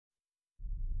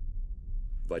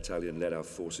Vitalian led our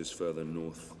forces further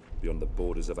north, beyond the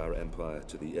borders of our empire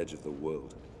to the edge of the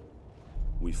world.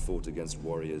 We fought against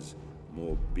warriors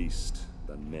more beast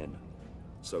than men,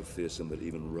 so fearsome that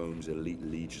even Rome's elite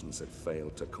legions had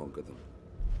failed to conquer them.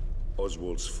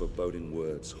 Oswald's foreboding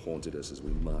words haunted us as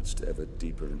we marched ever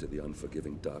deeper into the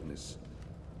unforgiving darkness.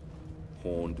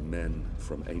 Horned men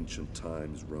from ancient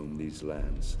times roam these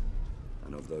lands,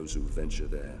 and of those who venture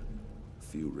there,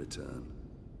 few return.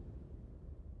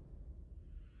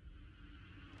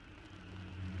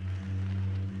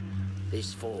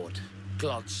 This fort,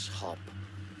 Glot's Hop.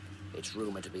 It's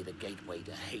rumored to be the gateway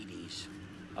to Hades,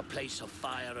 a place of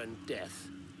fire and death.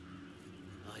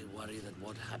 I worry that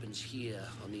what happens here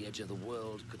on the edge of the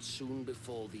world could soon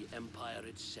befall the Empire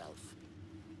itself.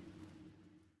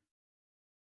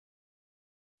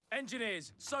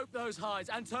 Engineers, soap those hides.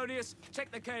 Antonius, check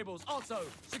the cables. Otto,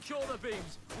 secure the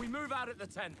beams. We move out at the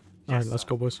tent. Alright, let's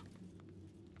go, boys.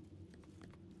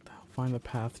 Find the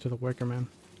path to the Wicker Man.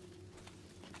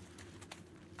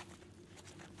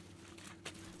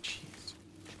 Jeez.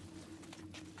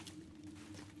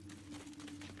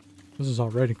 This is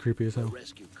already creepy as hell.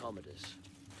 Rescue Commodus.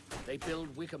 They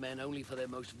build Wicker Men only for their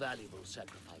most valuable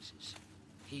sacrifices.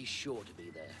 He's sure to be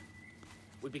there.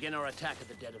 We begin our attack at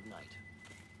the dead of night.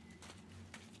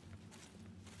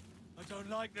 I don't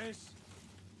like this.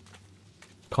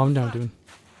 Calm down, dude.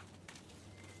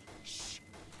 Shh.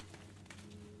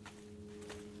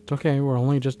 It's okay, we're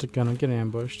only just gonna get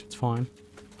ambushed. It's fine.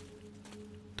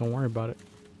 Don't worry about it.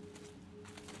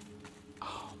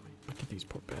 Oh, man, look at these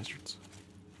poor bastards.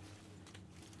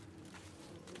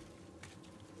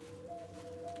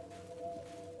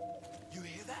 You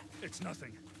hear that? It's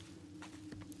nothing.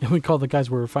 And we called the guys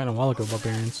we were fighting a while ago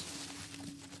barbarians.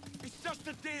 It's just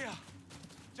a deer.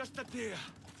 Just a deer.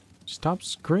 Stop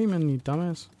screaming, you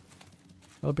dumbass.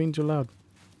 You're being too loud.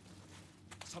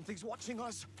 Something's watching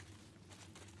us.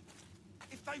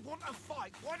 If they want to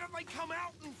fight, why don't they come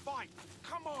out and fight?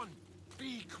 Come on,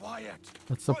 be quiet.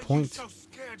 That's the What point. are you so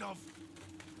scared of?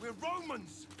 We're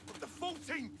Romans of the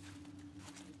 14th.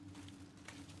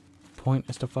 Point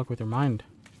is to fuck with your mind.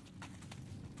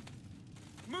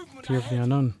 Movement Fear of the ahead.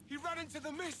 unknown. He ran into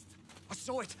the mist. I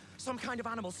saw it. Some kind of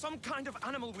animal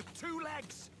with 2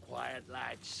 legs. Quiet,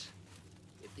 lads.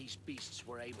 If these beasts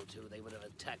were able to, they would have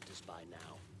attacked us by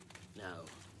now. No.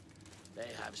 They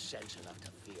have sense enough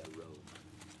to fear Rome.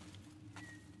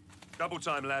 Double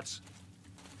time, lads.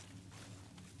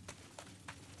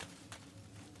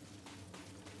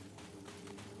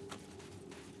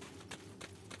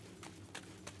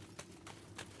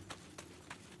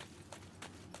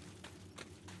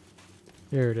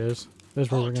 Here it is. This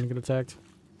is where we're gonna get attacked.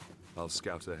 I'll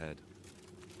scout ahead.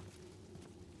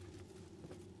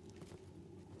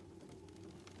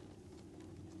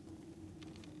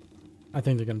 I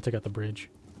think they're gonna take out the bridge.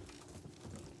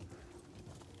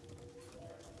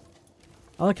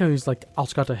 I like how he's like, I'll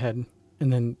scout ahead,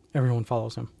 and then everyone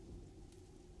follows him.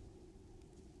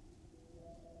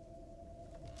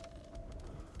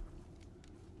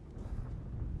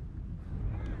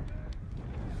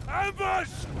 Ambush!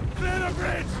 Clear the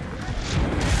bridge!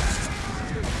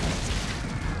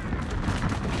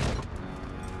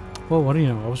 Well, what do you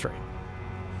know? I was right.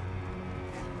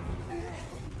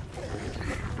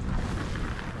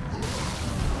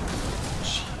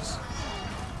 Jeez.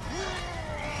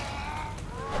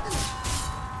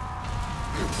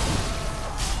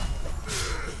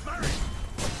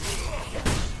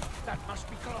 That must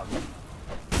be close.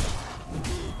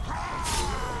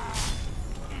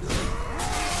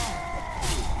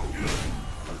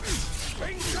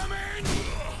 Incoming!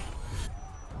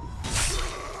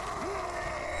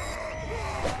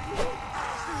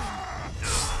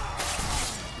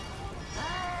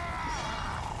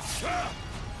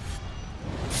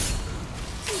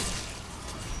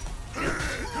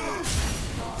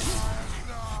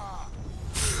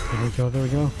 There we go, there we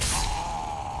go.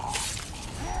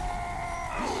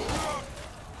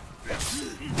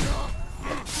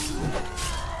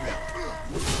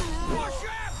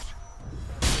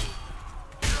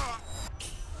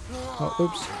 Oh,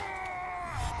 oops.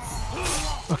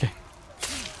 Okay.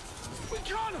 We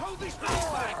can't hold these things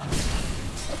back!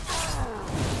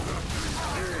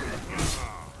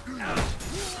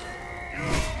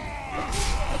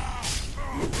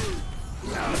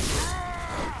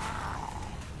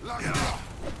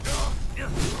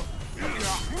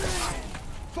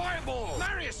 Fireball!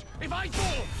 Marius, if I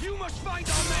fall, you must find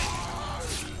our men!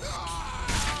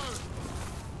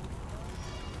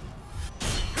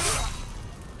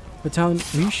 Battalion,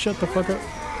 will you shut the fuck up?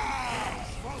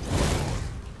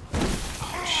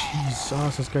 Oh,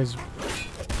 Jesus, this guy's...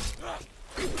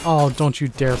 Oh, don't you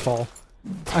dare fall.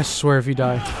 I swear if you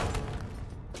die.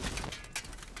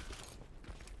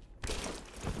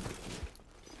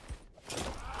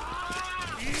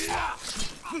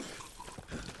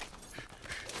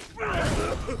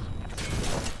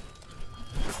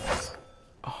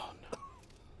 Oh no.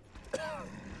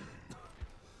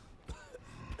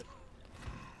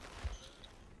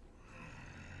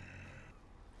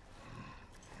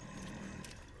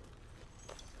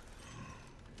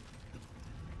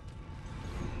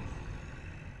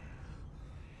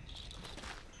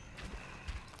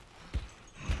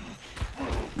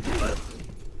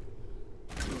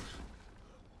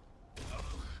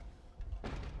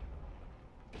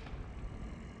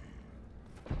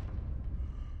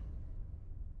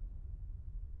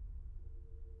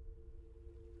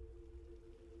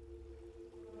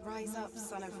 Rise up,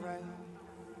 Son of Rome.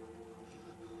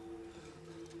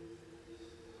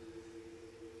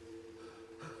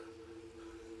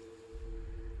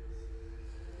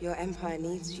 Your empire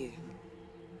needs you.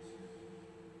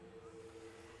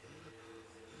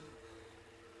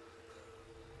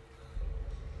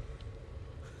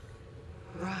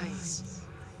 Rise.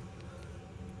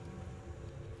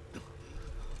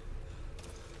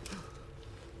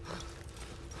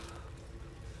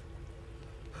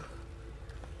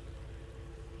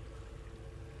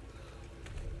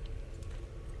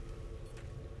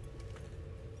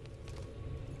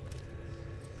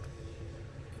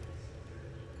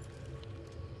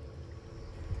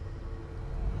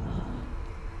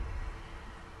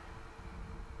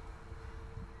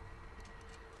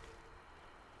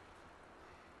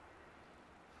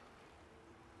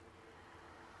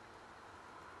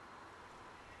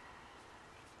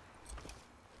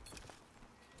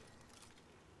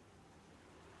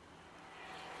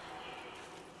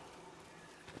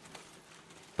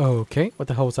 Okay, what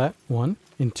the hell was that? 1.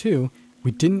 And 2,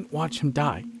 we didn't watch him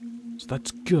die. So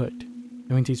that's good.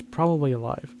 That means he's probably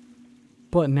alive.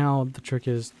 But now the trick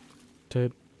is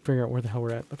to figure out where the hell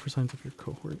we're at. Look for signs of your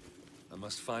cohort. I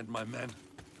must find my men.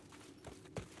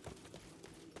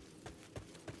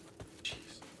 Jeez.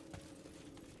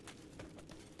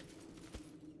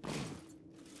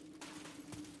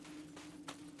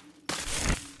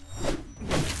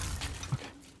 Okay.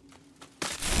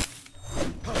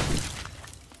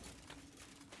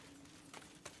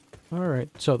 Alright,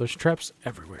 so there's traps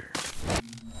everywhere.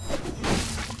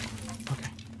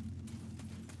 Okay.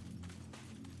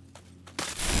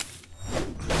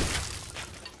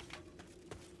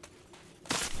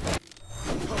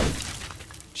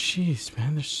 Jeez,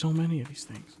 man, there's so many of these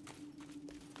things.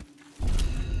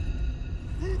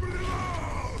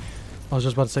 I was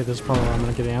just about to say this is probably where I'm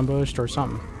gonna get ambushed or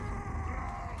something.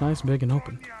 Nice, big, and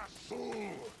open.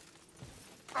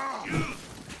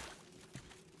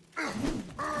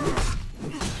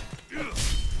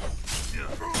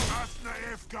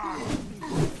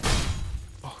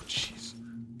 Oh, jeez.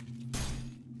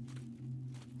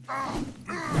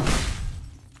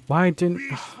 Why didn't...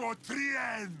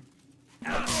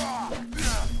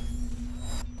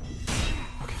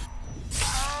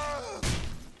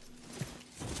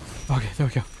 Okay, there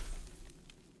we go.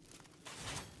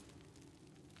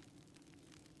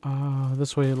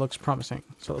 This way looks promising.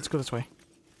 So let's go this way.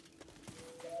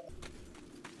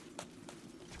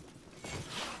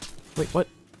 Wait, what?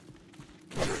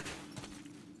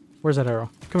 Where's that arrow?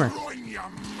 Come here.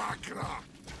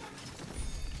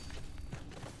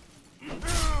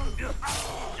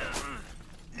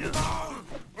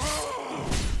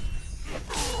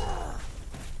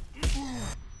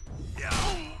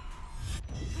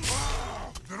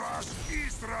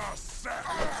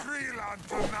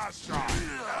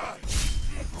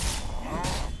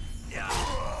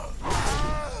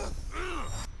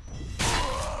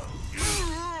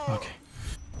 Okay.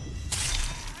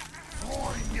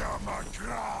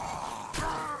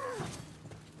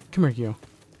 Come here, you.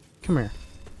 Come here.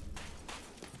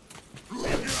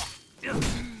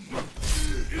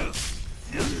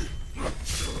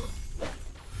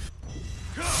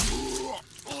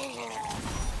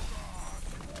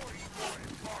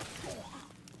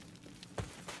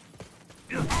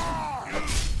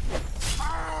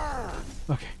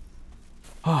 Okay.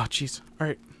 Oh, jeez. All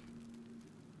right.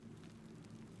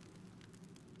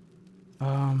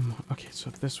 Okay, so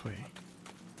this way.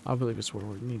 I believe it's where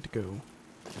we need to go.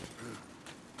 Look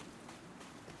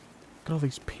at all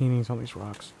these paintings on these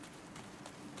rocks.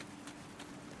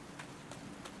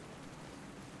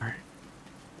 Alright.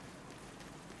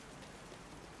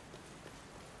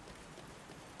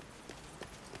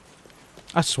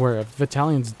 I swear, if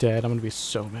Vitalian's dead, I'm gonna be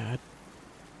so mad.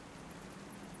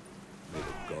 May the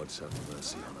gods have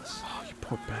mercy on us. Oh, you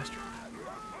poor bastard.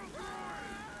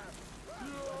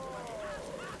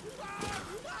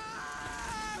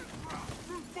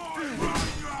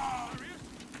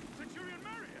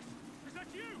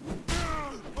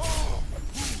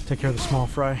 Take care of the small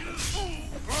fry.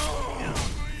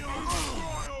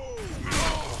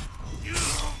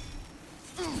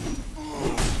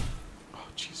 Oh,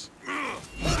 jeez.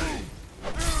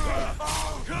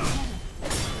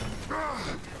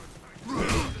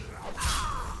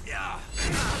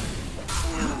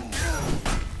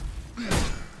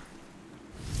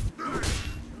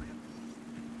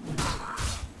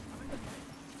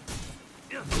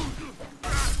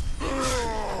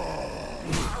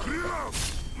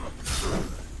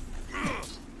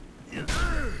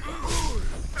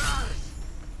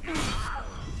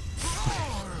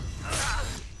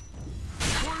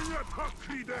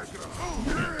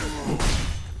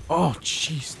 Oh,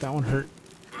 jeez, that one hurt.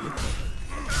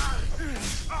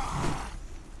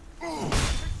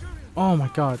 Oh my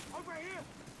god.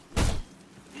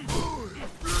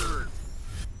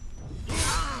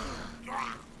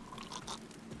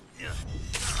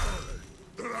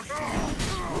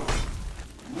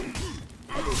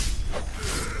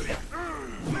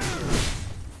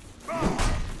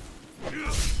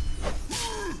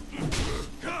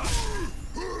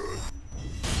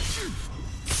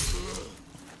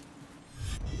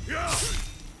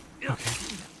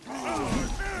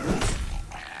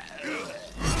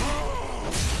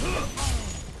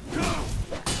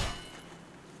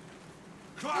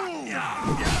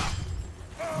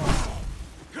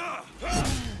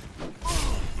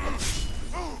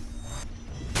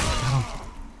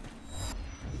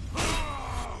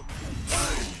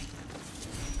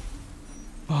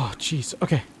 Oh, jeez.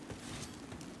 Okay.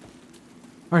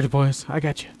 Alrighty, boys. I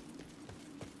got you.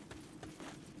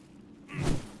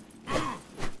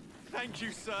 Thank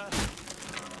you, sir.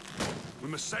 We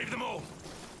must save them all.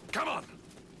 Come on.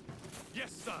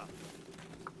 Yes, sir.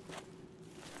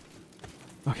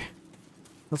 Okay.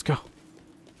 Let's go.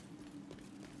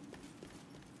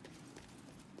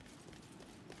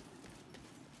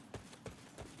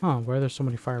 Huh, why are there so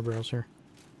many fire barrels here?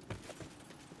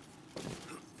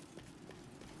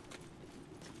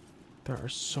 There are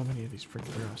so many of these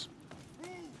freaking barrels.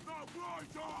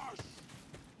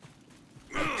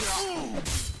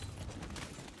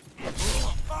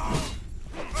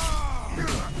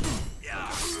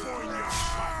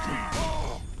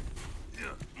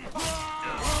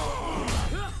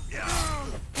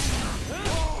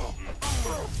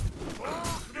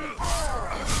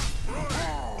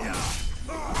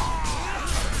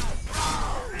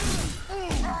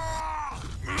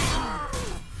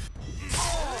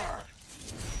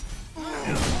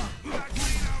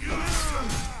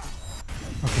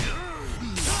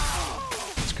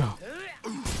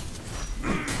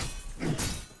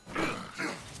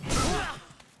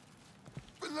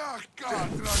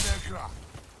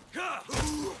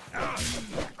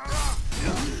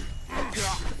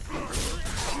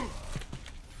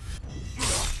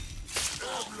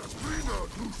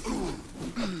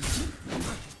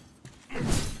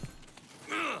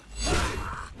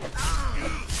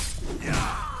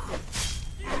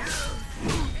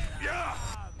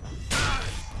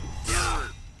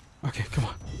 Okay, come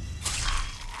on.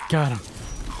 Got him.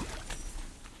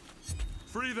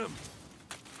 Free them.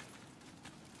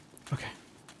 Okay.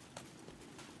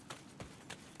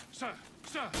 Sir,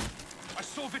 I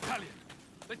saw Vitalian.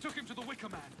 They took him to the Wicker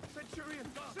Man. Centurion!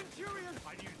 Centurion!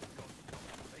 I knew this.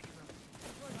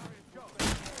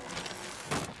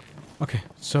 Okay,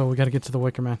 so we gotta get to the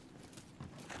Wicker Man.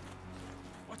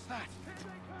 What's that?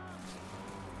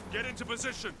 Get into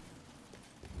position.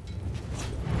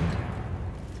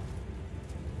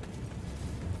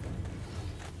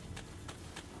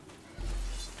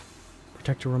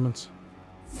 Protect your Romans.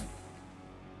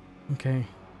 Okay.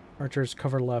 Archers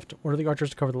cover left. Order the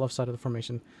archers to cover the left side of the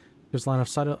formation. Gives line of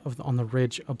sight on the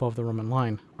ridge above the Roman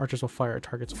line. Archers will fire at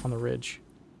targets on the ridge.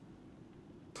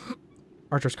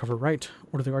 Archers cover right.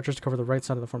 Order the archers to cover the right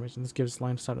side of the formation. This gives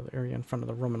line of sight of the area in front of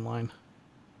the Roman line.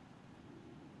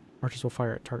 Archers will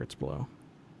fire at targets below.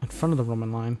 In front of the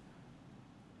Roman line.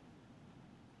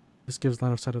 This gives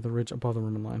line of sight of the ridge above the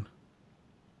Roman line.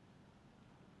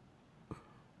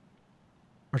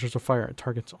 Archers will fire at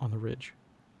targets on the ridge.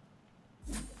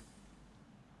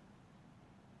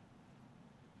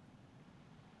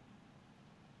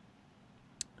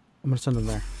 I'm gonna send them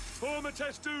there. Form a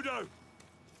testudo.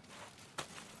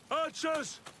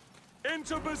 Archers,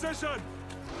 into position.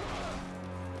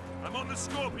 I'm on the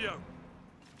Scorpio.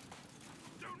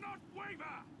 Do not waver.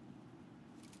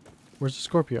 Where's the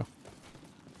Scorpio?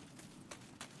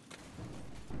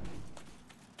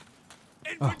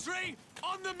 Infantry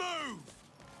on the move.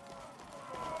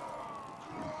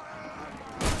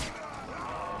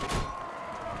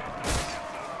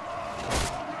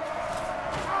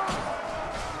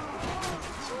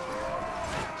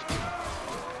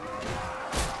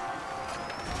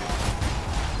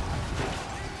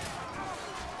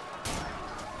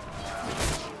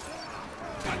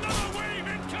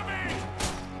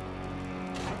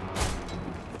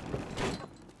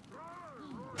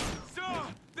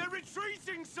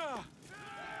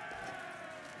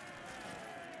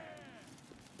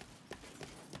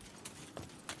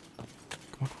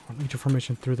 Lead your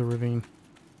formation through the ravine.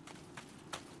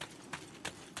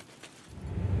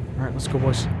 Alright, let's go,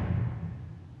 boys.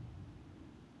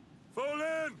 Fall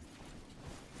in!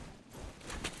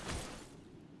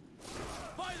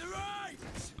 By the right!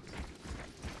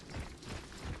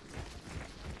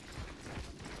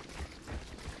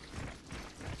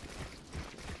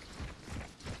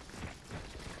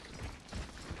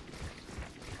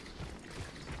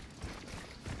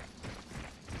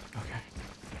 Okay.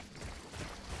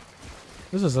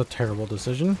 This is a terrible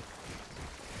decision.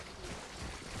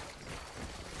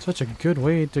 Such a good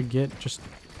way to get just,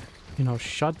 you know,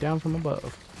 shot down from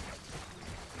above.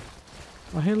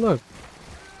 Oh, hey, look.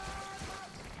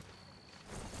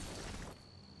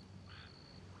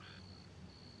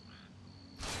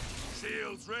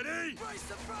 Shields ready!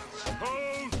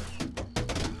 Hold!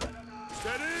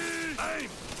 Steady! Aim!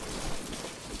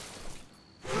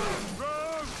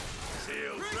 Throw!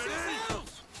 Shields ready!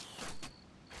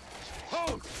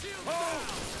 Hold! Hold!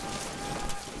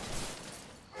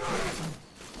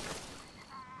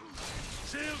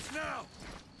 Shields now!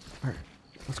 Alright,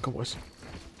 let's go, boys.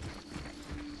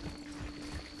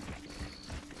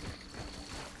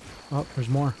 Oh, there's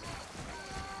more.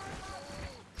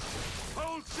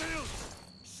 Hold shields!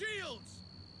 Shields!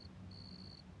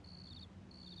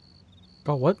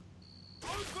 Oh, what?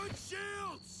 Open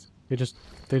shields! They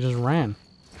just ran.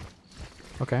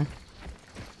 Okay.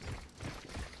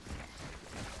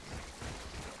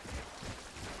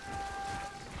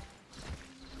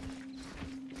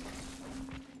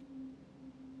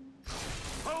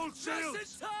 Hold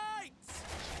shields! Tight!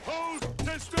 Hold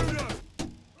testudo!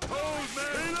 Hold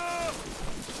man! Healer!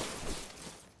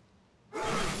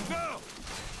 Now!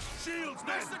 Shields,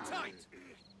 men! Tight!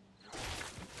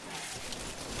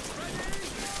 Ready!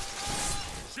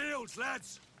 Shields,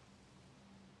 lads!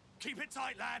 Keep it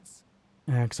tight, lads!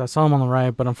 Yeah, because I saw him on the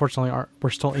right, but unfortunately we're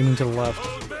still aiming to the left.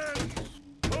 Hold men!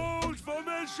 Hold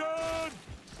formation!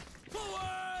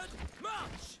 Forward!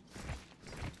 March!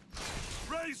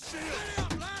 Raise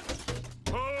shields!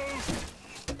 Hold!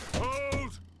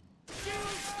 Hold!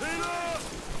 Healer!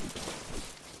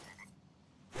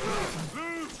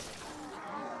 Loose!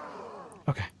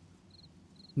 Okay.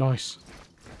 Nice.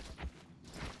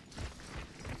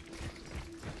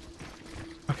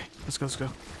 Okay, let's go, let's go.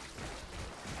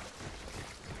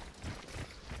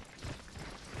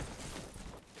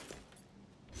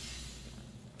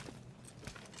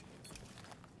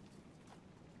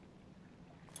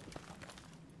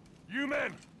 You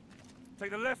men!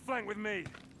 Take the left flank with me.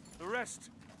 The rest,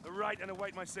 the right, and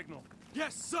await my signal.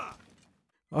 Yes, sir!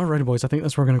 Alrighty, boys, I think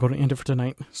that's where we're going to go to end it for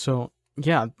tonight. So,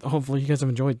 yeah, hopefully you guys have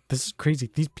enjoyed. This is crazy.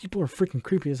 These people are freaking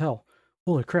creepy as hell.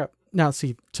 Holy crap. Now,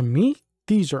 see, to me,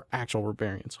 these are actual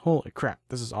barbarians. Holy crap,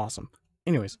 this is awesome.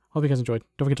 Anyways, hope you guys enjoyed.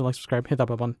 Don't forget to like, subscribe, hit that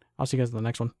bell button. I'll see you guys in the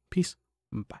next one. Peace.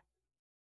 Bye.